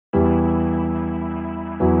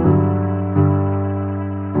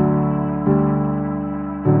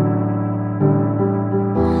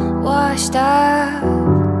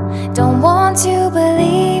want to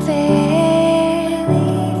believe it.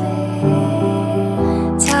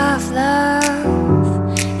 Tough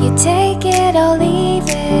love, you take it or leave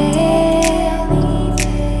it.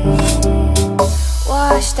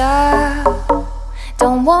 Washed up,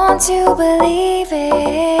 don't want to believe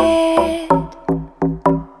it.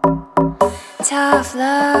 Tough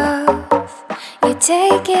love, you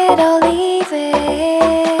take it or leave it.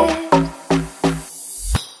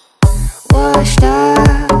 Washed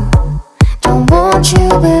up, don't want you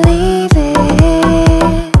believe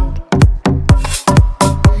it.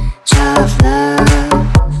 Tough love,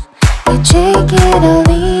 you take it or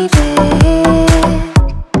leave it.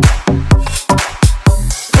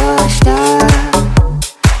 Washed up,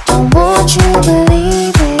 don't want you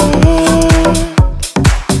believe it.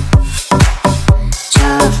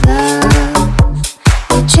 Tough love,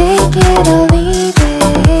 you take it or leave it.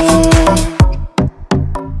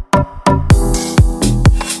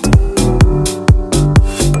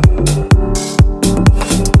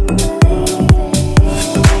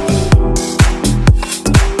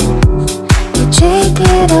 Take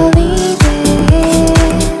it or leave it.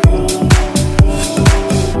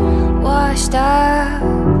 Washed up,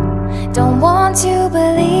 don't want to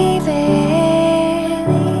believe it.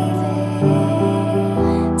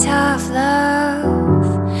 Tough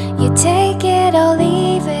love, you take it or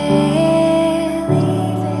leave it.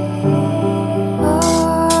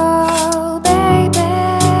 Oh baby,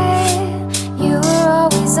 you were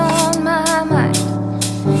always on my mind.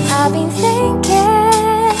 I've been thinking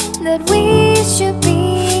that we should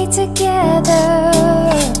be together.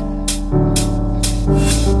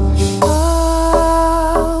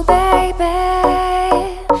 Oh baby,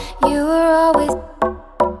 you were always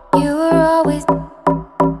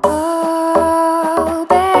oh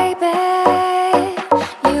baby,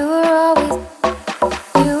 you were always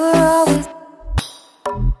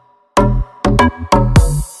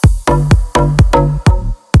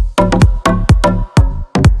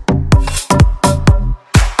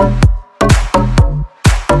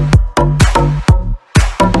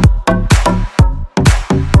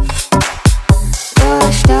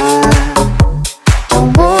washed up,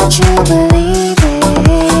 don't want you believe it.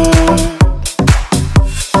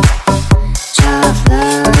 Tough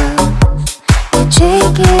love, you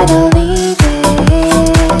take it or leave it.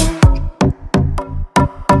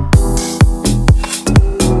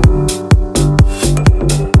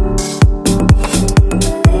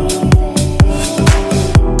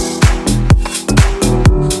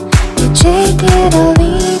 You take it or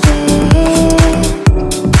leave it.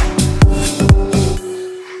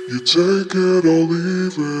 You take it or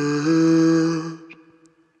leave it.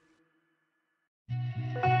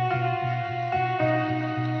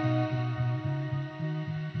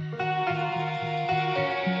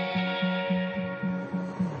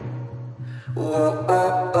 Whoa,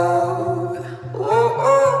 oh, oh, whoa,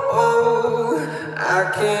 oh, oh,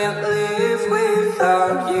 I can't live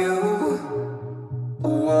without you.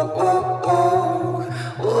 Whoa, oh, oh,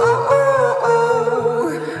 whoa, oh,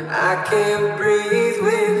 oh, I can't breathe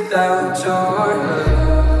without your love.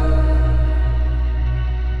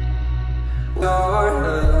 Your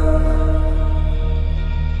love.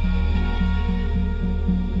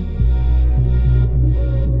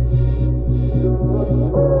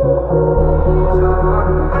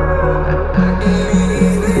 I can't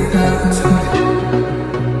breathe without your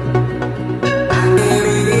love.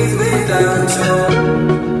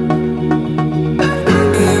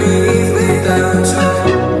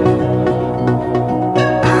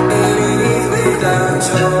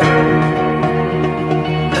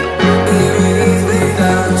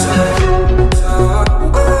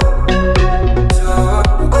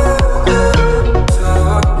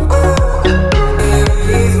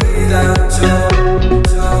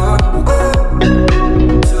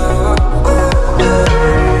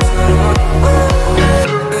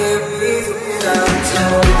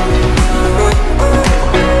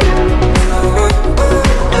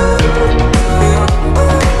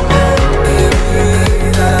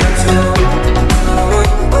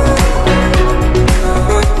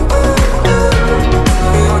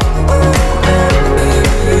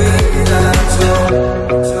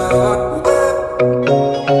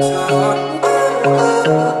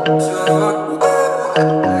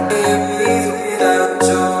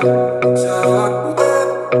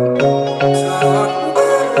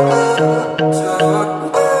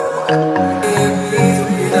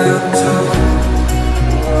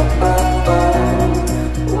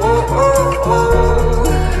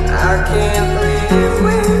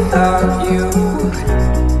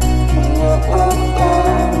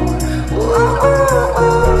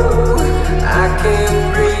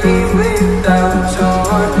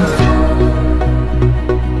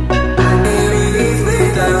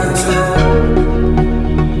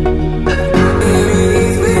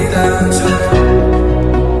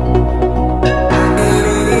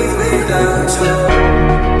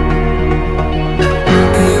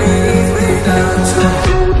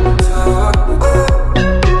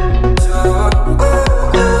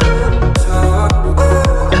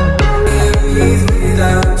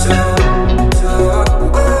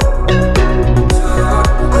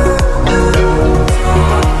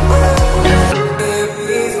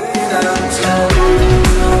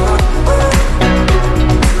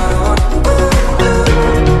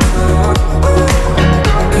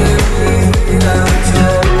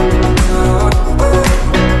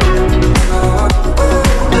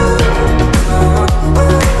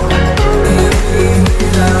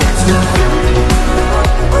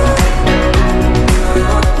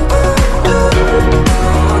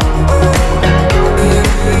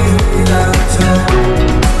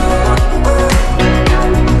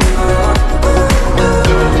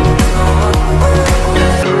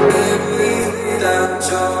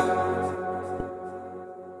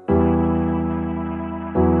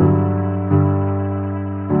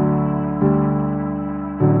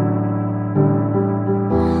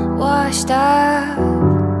 washed up,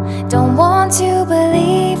 don't want to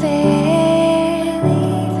believe it.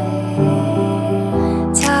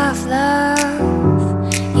 Tough love,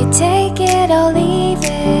 you take it or leave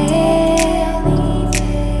it.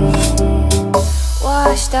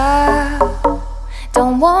 Washed up,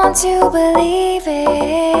 don't want to believe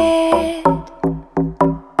it.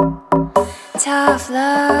 Tough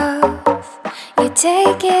love, you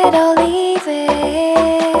take it or leave it.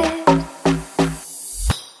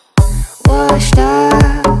 Washed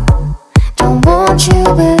up, don't want you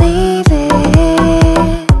believe it.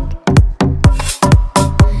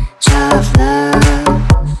 Tough love,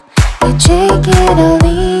 you take it or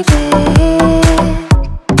leave it.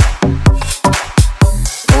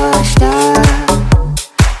 Washed up,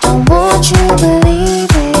 don't want you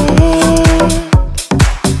believe it.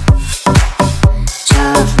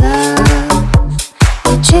 Tough love,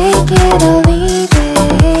 you take it or leave it.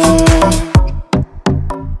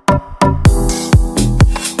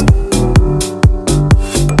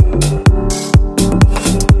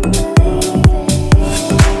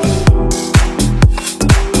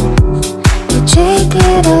 Take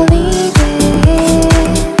it or leave it.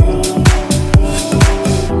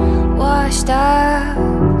 Washed up,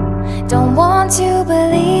 don't want to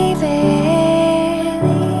believe it.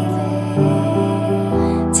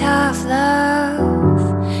 Tough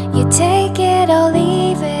love, you take it or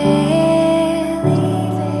leave it.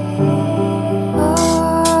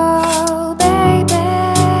 Oh baby,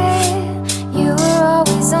 you were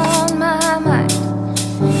always on my mind.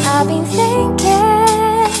 I've been thinking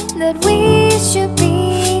that we should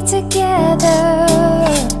be together.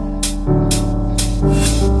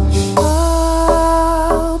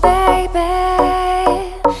 Oh baby,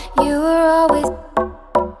 you were always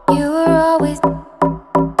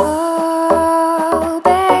oh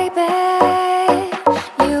baby,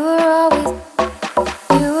 you were always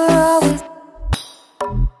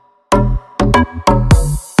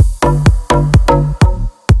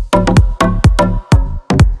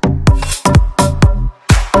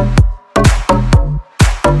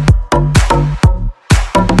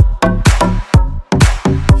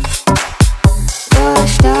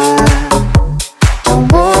washed up, don't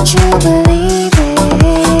want you believe it.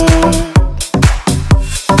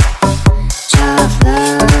 Tough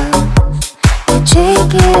love, you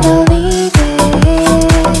take it or leave it.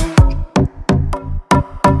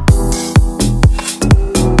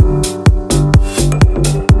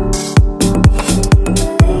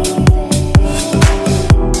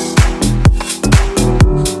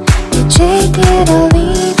 You take it or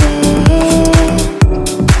leave it.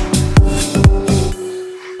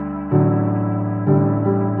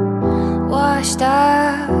 Washed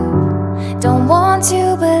up, don't want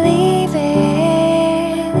to believe it.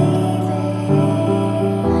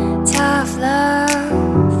 Tough love,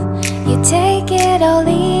 you take it or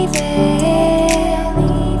leave it.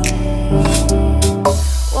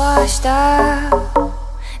 Washed up,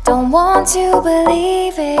 don't want to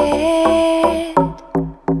believe it.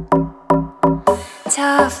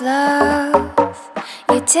 Tough love,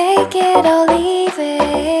 you take it or leave it.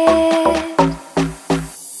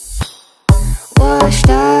 Washed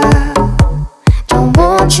up, don't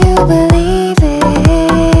want you believe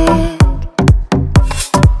it.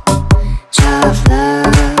 Tough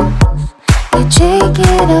love, you take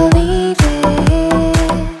it or leave it.